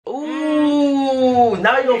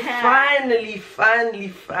now you're finally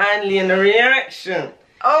in a reaction.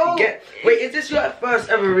 Oh. Wait, is this your first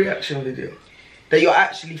ever reaction video that you're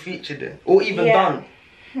actually featured in, or even done?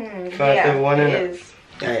 First ever one, innit?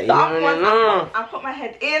 Hey, I put my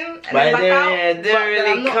head in and then back out, but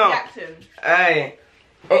I'm not reacting.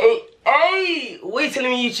 Hey, wait till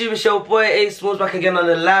me YouTube, it's your boy Asmxlls back again on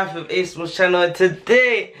the Life with Asmxlls channel. And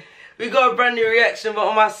today we got a brand new reaction, but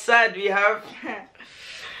on my side we have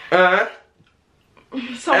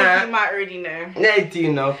some of you might already know. They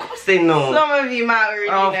do know, of course they know. Some of you might already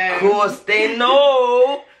know. Of course they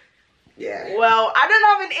know. Yeah. Well, I don't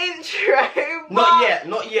have an intro.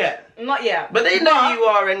 Not yet. But they know you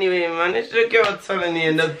are anyway, man. It's your girl Tolani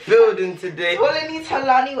in the building today.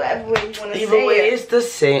 Tolani, whatever way you want to say Either way, it's the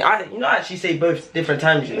same. I actually say both different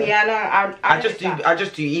times, you know. Yeah, no, I just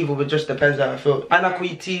do either, but just depends how I feel. And I call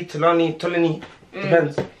you T, Tolani,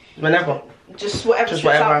 depends. Whenever. Just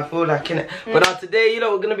whatever I feel like, innit? But today, you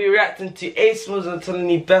know, we're gonna be reacting to Asmxlls and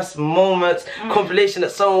Tolani best moments compilation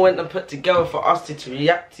that someone went and put together for us to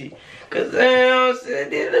react to. Cause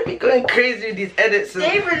they'll be going crazy with these edits and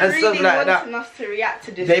stuff like that. Us to react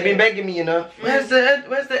to this. They've been begging me, you know. Where's the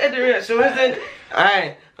edit reaction?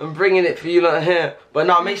 Alright, I'm bringing it for you lot here. But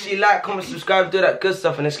now, make sure you like, comment, subscribe, do that good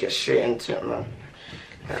stuff, and let's get straight into it, man.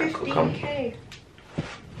 15K.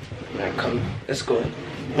 Yeah, come, let's go.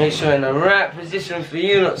 Make sure in the right position for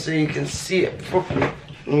you lot so you can see it properly.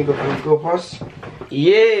 Let me go past.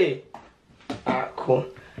 Yeah. Alright, cool.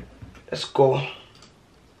 Let's go.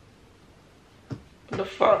 What the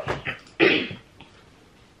fuck?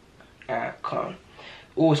 Alright, calm.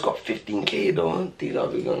 Oh, it's got 15K though. These are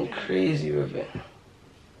be going crazy with it.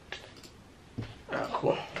 Alright,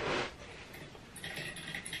 cool.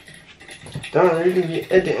 Don't really be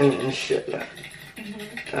editing and shit like.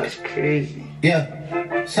 That's crazy. Yeah.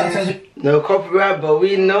 No copyright, but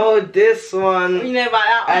we know this one. We know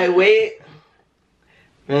about that one. Hey, wait.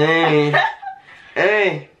 Hey.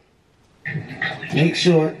 Hey. Make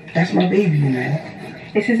sure that's my baby, man.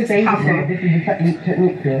 This is a baby, so this is the technique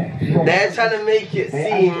here. They're trying to make it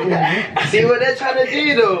seem. See what they're trying to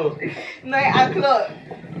do though? 9 o'clock.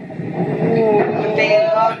 They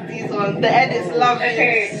love these ones. The edits love it.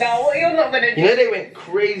 Okay, now what you're not gonna do? You know they went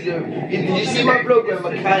crazy. Did you see my blog with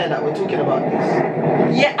Makai and that we're talking about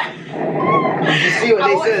this? Yeah. Did you see what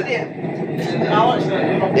they said? I watched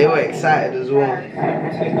it. They were excited as well.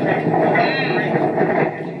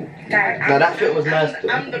 Now that fit was nice though.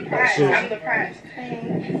 I'm the prize. Sure. I'm the prize.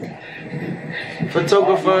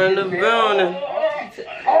 Photographer in the building.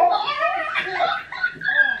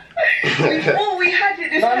 Oh, we had it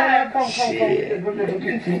this time. Come.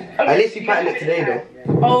 At least you patterned it today though.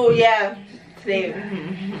 Oh yeah, today.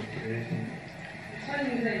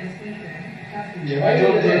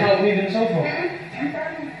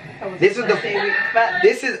 This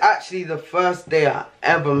is actually the first day I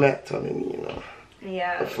ever met Tolani, you know.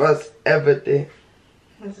 Yeah. The first ever day.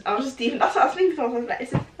 I was just even. That's what I was thinking. I was like,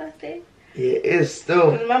 is it the first day? Yeah, it is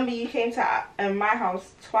still. Remember, you came to my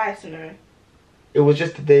house twice, you know. It was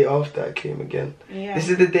just the day after I came again. Yeah. This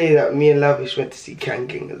is the day that me and Lavish went to see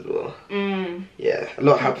Kanking as well. Yeah, a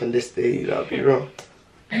lot happened this day, you know, I'll be wrong.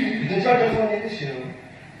 And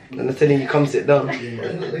I'm telling you, come sit down. Look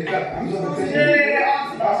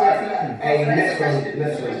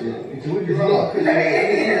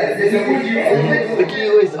at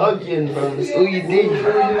you always arguing, bro. That's all you do.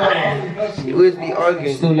 You always be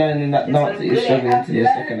arguing. Still learning that dance that you're struggling to do a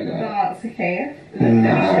second ago. Dance, okay.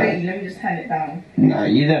 Nah. Let me just turn it down. Nah,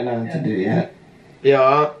 you don't know how to do it yet.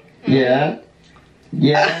 Yeah. Yeah.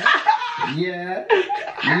 Yeah. Yeah.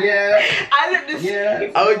 Yeah. I look this.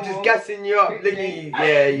 Yeah. I was just gassing you up. Look at you.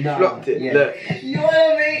 Yeah, you flopped it. Yeah. Look. She's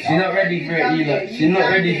not ready for it either. She's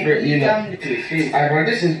not ready for it either. Alright,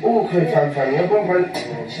 this is awkward, fam.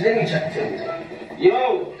 Let me check it.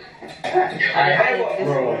 Yo.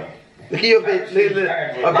 Bro. Look at your face. Look.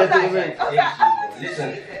 I've got your face. Listen,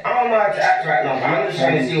 I don't know how to act right now, but I'm just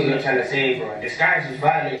trying to see what you're trying to say, bro. This guy's just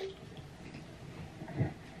violent.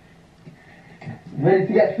 Ready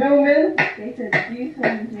to get filming? They said, do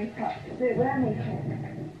someone's makeup. So, wear makeup.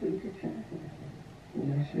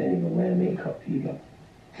 She didn't even wear makeup, you lot.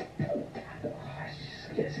 It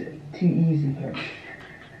just gets it too easy, bro.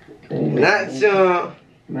 Not sure.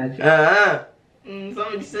 Imagine.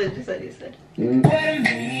 Somebody said, just like you said.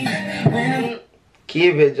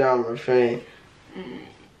 Keep it, John, my friend.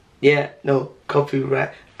 Yeah, no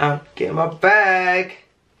copyright. I'm getting my bag.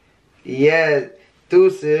 Yeah,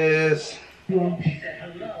 deuces. This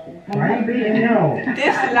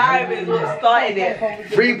live is what started it.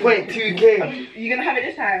 3.2k. You gonna have it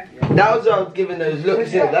this time? That was what I was giving those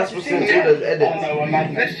looks. Yeah, that's what's in all those edits.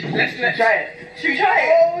 Let's try it. Should we try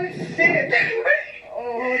it? Oh shit! Wait.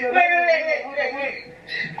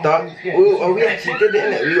 Oh, we actually did it,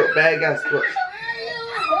 innit? We got bad gas spots.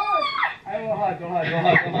 Go hard.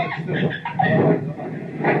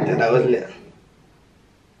 Yeah, that was lit.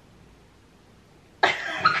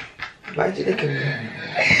 Why'd you look at me?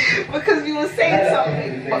 Because we were saying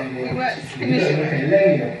something, but we weren't finishing.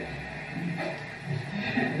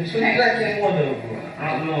 Which one you like in order, bro? I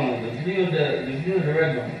don't know. The blue of the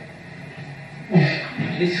red one.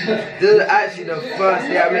 This is actually the first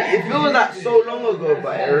day. I mean, it feels like so long ago,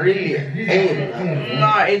 but it really ain't.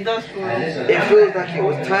 No, it does feel like It feels like it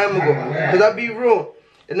was time ago. Cause I'll be real,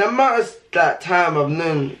 in the amount of that time I've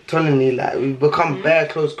known Tolani, like we've become bare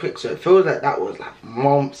close quick. So it feels like that was like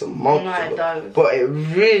months and months No, it ago. does. But it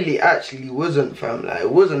really actually wasn't, fam. Like it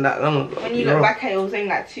wasn't that long ago. when you look back at it, it was only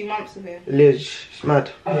like 2 months ago. Liz, it's mad.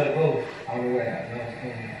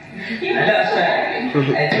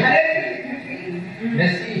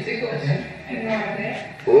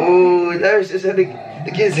 Oh, that was just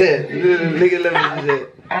the kids here. Look at them.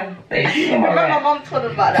 Remember my mum told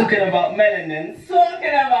about that? Talking about melanin.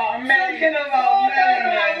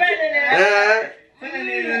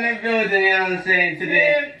 Tolani's in the building, you know what I'm saying,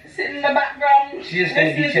 today. Sit in the background. She's just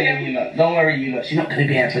gonna be chilling, you lot. Don't worry, you lot. She's not gonna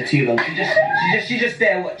be here for too long. She's just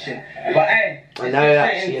there watching. But hey, I know you're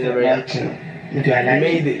actually in the reaction. You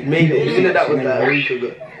made it. You know that was like a week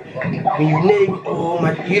ago. When you named, oh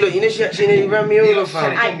my, you know she actually nearly ran me over,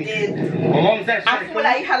 fam. I did. my mom's there. I feel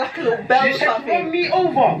like you had like a little bell or She run something. me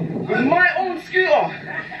over with my own scooter.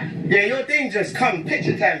 Yeah, you're dangerous. Come,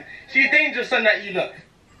 picture time. She's dangerous on that, you look.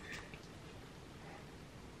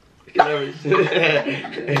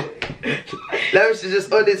 Lavish is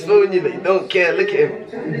just on his phone, you know, you don't care, look at him.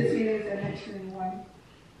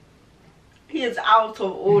 He is out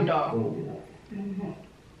of order.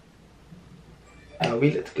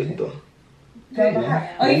 We looked good though.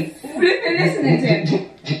 Are you flipping listening to him?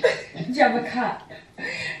 Do you have a cat?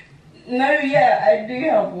 No, yeah, I do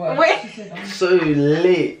have one. Wait, So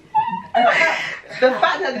late. the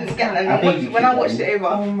fact that I didn't get that when I watched it over.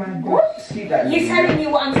 Oh my god. You're telling me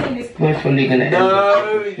what I'm saying is. We're fully gonna end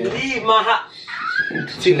No, leave my hat.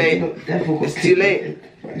 It's too late. It's too late.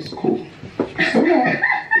 It's cool.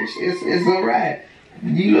 It's alright.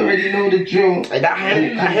 You already know the drill. Like that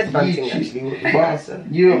headband thing actually was awesome.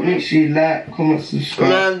 You make sure you like, comment, subscribe.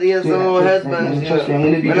 Man, I'm doing some more headbands. Trust me, I'm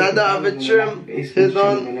gonna be When I don't have a trim, head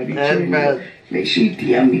on, headband. Make sure you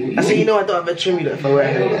DM me. I say, you know I don't have a trim, you know, if I wear a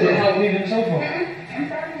headband.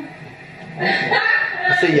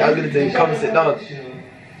 I say, yeah, I'm gonna do it. Come sit down.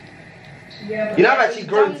 You know, I've actually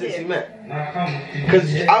grown since we met.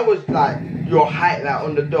 Because I was like your height, like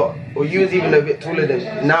on the dot. Or you was even a bit taller than me.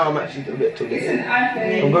 Now I'm actually a bit taller than you.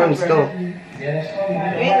 I'm going still. You ain't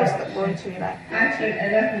gonna stop going to me like.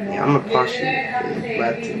 Yeah, I'm a partial.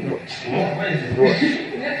 Bad to watch. Watch.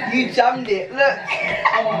 You jammed it. Look.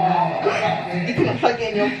 You couldn't plug it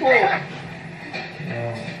in your phone.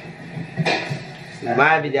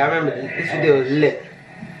 My video, I remember this video was lit.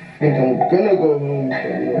 I think I'm gonna go home.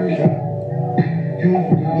 You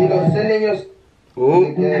know, send in your. Oh,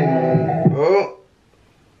 Again, man. oh.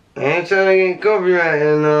 I ain't trying to get copyright,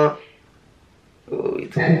 you know. Oh, we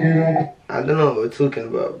talking. I don't know what we're talking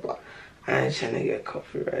about, but I ain't trying to get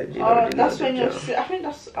copyright. You Oh, already that's know when the your drill. I think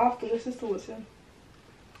that's after your sister was in.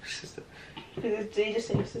 Sister. Did you just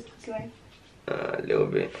say your sister's name? A little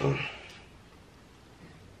bit.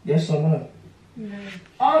 Yes or no?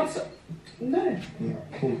 Answer. No. Yeah,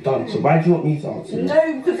 cool, done. So why do you want me to answer?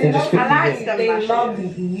 No, because Then just I like them. they bashes. love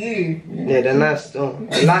you. Yeah, they're nice though.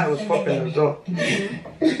 The light was popping as well.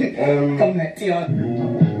 Come back to your.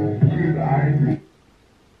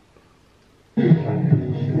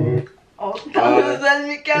 Oh, let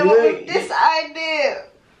me come up with this idea.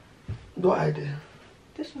 What idea?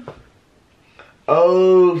 This one.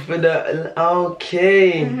 Oh, for the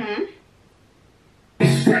okay.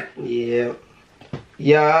 Yeah.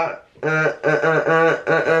 Yeah.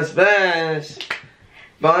 Spanish.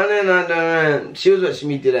 Born on the run. She was watching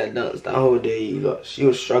me do that dance that whole day. You got. She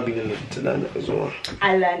was struggling to learn it as well.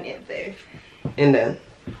 I learned it though. And then.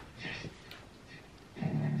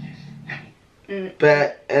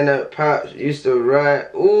 Back and the pops used to ride.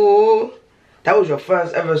 Ooh, that was your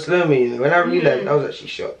first ever slow mo. You know? When I realized, I was actually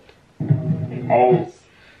shocked. Oh.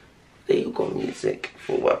 There you go, music.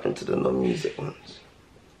 For what happened to the non-music ones?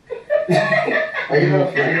 Are you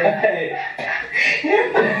not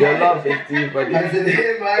Your love is deep, buddy. I said,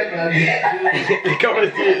 hey, my man. Come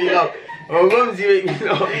and see it, you love. Oh, mumsy make me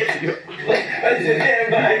laugh.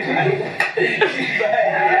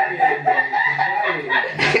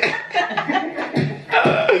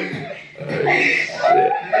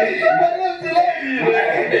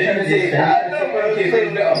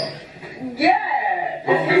 Yeah,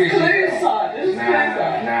 this is closer. This is closer.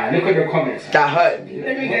 Nah, look at the comments. That hurt.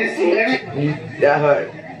 That hurt.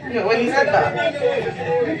 No, when you said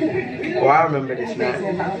that. Oh, I remember this now.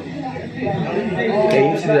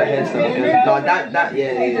 Yeah, you see that hairstyle. No,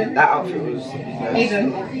 yeah, that outfit was.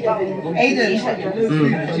 Aiden.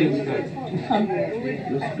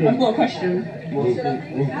 I've got a question.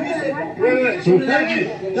 So thank you.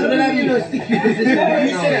 No, you know, sticky.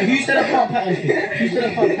 Who said I can't pattern? Who said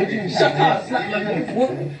I can't pattern? Shut up. Slap my hand.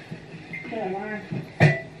 What?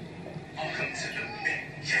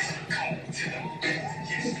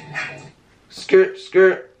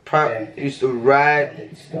 Skirt, pop, used to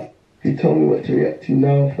ride. You told me what to react to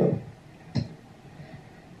now, fam.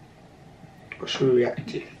 What should we react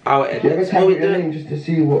to? Our You ever edits. type What we your name doing? just to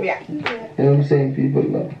see what, Yeah. you know what I'm saying, people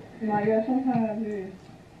love. No, yeah, sometimes I do.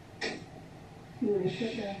 You really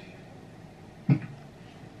should do.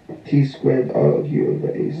 Teesquared argue over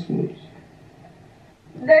Asmxlls.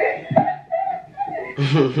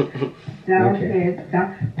 Down Okay. here,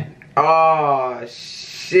 down. Oh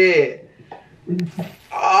shit.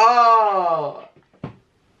 Oh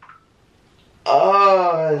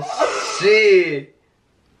shit.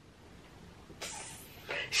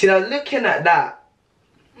 See, now looking at that,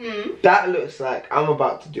 that looks like I'm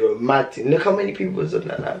about to do a mad thing. Look how many people was on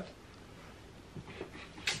that live.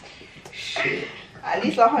 Shit. At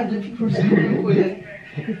least 100 people recording.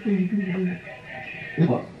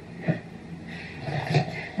 What?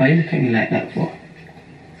 Why you look at me like that for?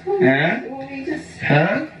 Huh? Well, we just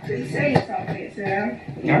Huh? say something to them.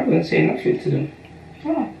 I wouldn't say nothing to them.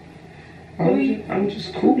 Oh. I'm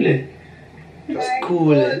just cooling. That's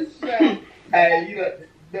cool. Hey, you know,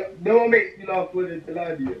 no one makes me laugh more than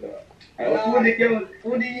Tolani, you know. All the girls,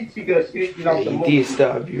 all the YouTube girls make me laugh the You most. did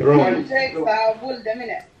start be wrong. Jokes are bull them,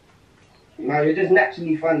 innit? No, you're just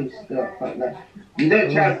naturally funny stuff like that. You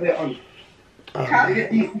don't try to put it on.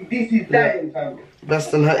 This is dying, fam.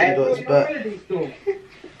 Best and hurt you got his back.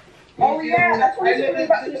 Oh yeah, that's why you're going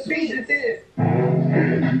back to the beach.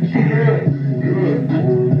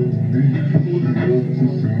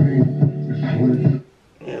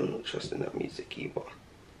 Yeah, I'm not trusting that music either.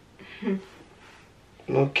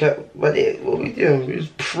 No cap, but what we doing? We was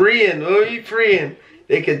praying. What are we praying?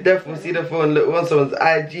 They could definitely see the phone look on someone's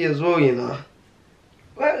IG as well, you know.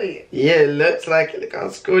 Were we? Yeah, it looks like it. Look, I'm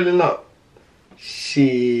scrolling up.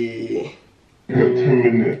 She.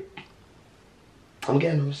 I'm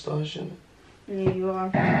getting a moustache, you know. Yeah, you are.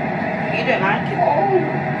 You don't like it.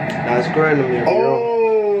 Nah, it's growing on me.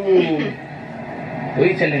 Oh! What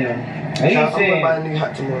are you telling them? What are you I'm gonna saying? buy a new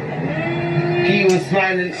hat tomorrow. He was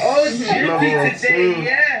smiling. Oh, drippy today,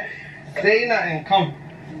 yeah. Say nothing, come.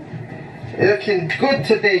 You're looking good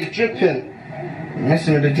today, dripping.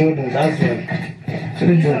 Messing with the Jordans, that's one. To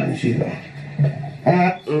the Jordans, she's like.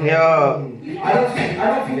 Yo. I don't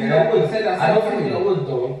think you would. I don't think you would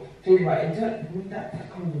though. Think about it.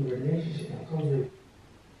 That comes with a relationship. That comes with.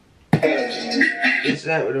 It's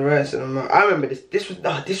that with the rest of them. I remember this.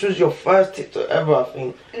 This was your first TikTok ever, I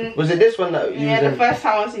think. Was it this one that you Yeah, was the in? first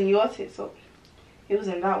time I was in your TikTok. It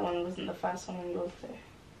wasn't that one, it wasn't the first one on yours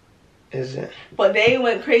though. Is it? But they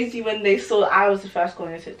went crazy when they saw I was the first one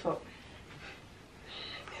on your TikTok.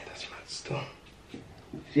 Yeah, that's mad stuff.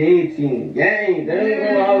 Shady, gang, there you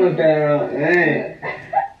go, I was there, gang.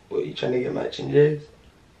 What, you trying to get matching J's?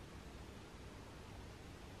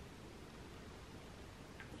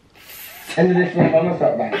 End of this one, I'm gonna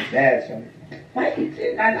start buying bags, man.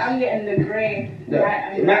 And I'm getting the grey. Look,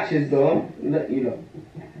 Right, it matches though, look, you know.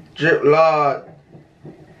 Drip Lord.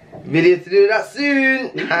 Video to do that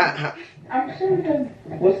soon. I'm sure because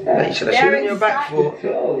What's That that? you should have shown me your back for.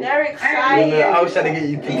 So, They're I excited. was trying to get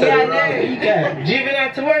you to turn Yeah, I around. know. yeah, do you even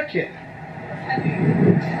have to work it?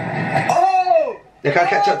 Oh! Look, I'll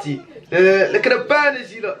catch up to you. Look at the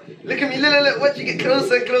burners, you lot. Look at me, look, watch you get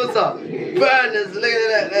closer and closer. Burners, look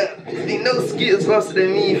at that. Ain't no scooters faster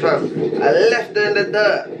than me, fam. I left her in the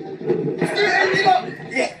dirt.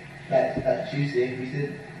 Yeah. That Tuesday, if we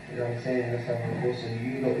said, you know what I'm saying, let's have a course and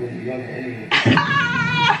you lot wouldn't be on it anyway.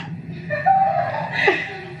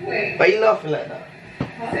 Why you laughing like that?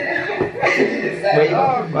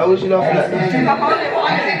 Why was you laughing like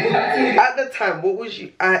that? At the time, what was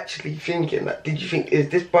you actually thinking? Like, did you think, is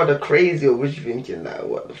this brother crazy, or was you thinking like,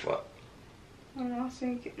 what the fuck? I was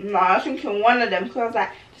thinking one of them because I was like,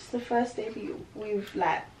 this is the first day we've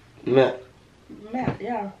like Man, met,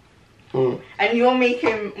 yeah. and you're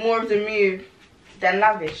making more of the move than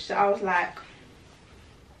Lavish. So I was like,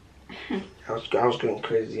 I was going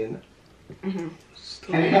crazy in it. I'm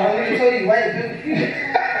gonna tell you why.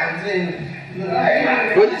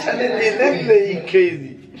 What you trying to do? That's you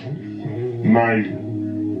crazy. Man.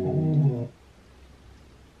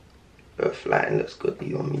 But flying looks good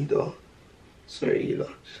on me though. Sorry, you lot,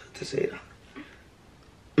 just had to say that.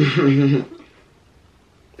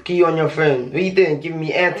 Look at you on your phone. What are you doing? Giving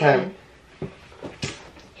me airtime.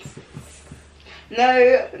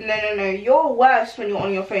 no. You're worse when you're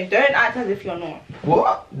on your phone. Don't act as if you're not.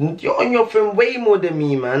 What? You're on your phone way more than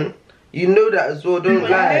me, man. You know that as well, don't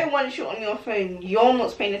lie. I know once you're on your phone, you're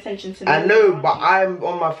not paying attention to me. I know, but I'm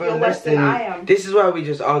on my phone You're less worse than you. I am. This is why we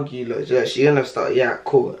just argue, look. She's gonna start, yeah,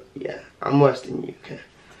 cool. Yeah, I'm worse than you, okay?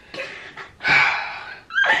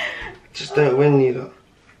 Just don't win, you lot.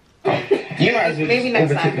 You might as well Maybe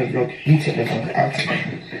next time. the vlog. You take the vlog. I'll take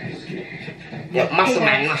it. Yeah, muscle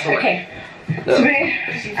man. Okay. Today,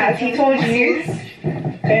 as he told you,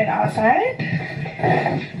 going outside.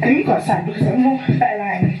 Let me go outside because I'm more better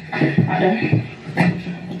lying. I don't.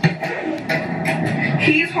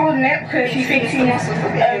 He's holding it because he thinks he's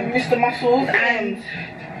Mr. Muscles, and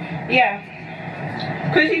yeah,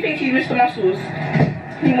 because he thinks he's Mr. Muscles,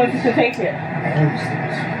 he wanted to take it.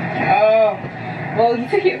 Oh, well, you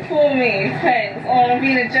took it for me. Thanks. Oh, I'm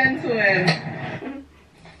being a gentleman.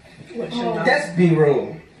 Let's be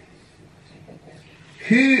real.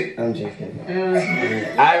 Who? I'm joking.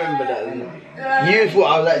 I remember that. You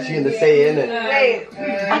thought I was actually gonna say it, innit? Wait,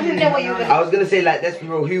 I didn't know what you were going to I was gonna say like, let's be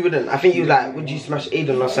real, who wouldn't? I think you was like, would you smash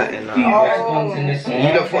Aiden or something? Like, In this you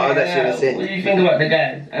don't thought I was actually gonna say What it. do you think about the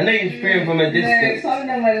guys? I know you're praying from a distance. Some of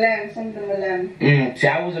them were lame, some of them were lame. See,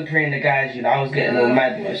 I wasn't praying the guys, you know, I was getting all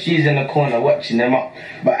mad, but she's in the corner watching them up.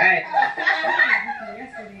 But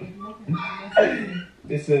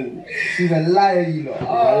listen, she's a liar, you know.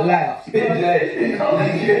 A liar.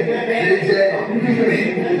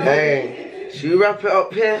 Hey, should we wrap it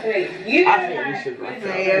up here? You I think we should wrap it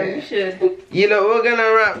up. yeah, we should. You know, we're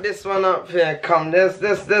gonna wrap this one up here. Come,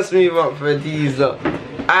 let's move up for these lot.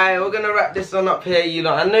 Alright, we're gonna wrap this one up here, you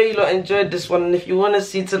lot. I know you lot enjoyed this one, and if you wanna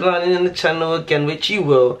see Tolani in the channel again, which you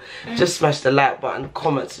will, just smash the like button,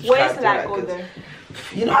 comment, subscribe. Where's the to like that, goal 'cause though?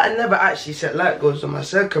 you know, I never actually set like goals on my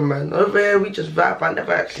second, man. Over here, we just vibe. I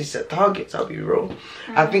never actually set targets, I'll be real.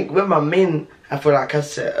 I think with my main, I feel like I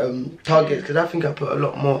set targets because I think I put a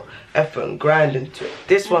lot more effort and grind into it.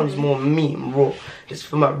 This one's more me, raw. It's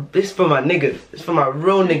for my niggas. It's for my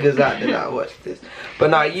real niggas out there that watch this.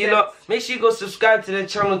 But now, you lot, make sure you go subscribe to the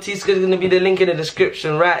channel. Teesquared is going to be the link in the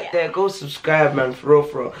description right there. Go subscribe, man, for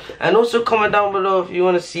real. And also comment down below if you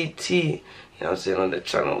want to see T. You know what I'm saying, on the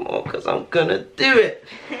channel more, because I'm gonna do it.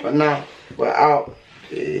 But now, we're out.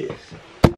 Peace.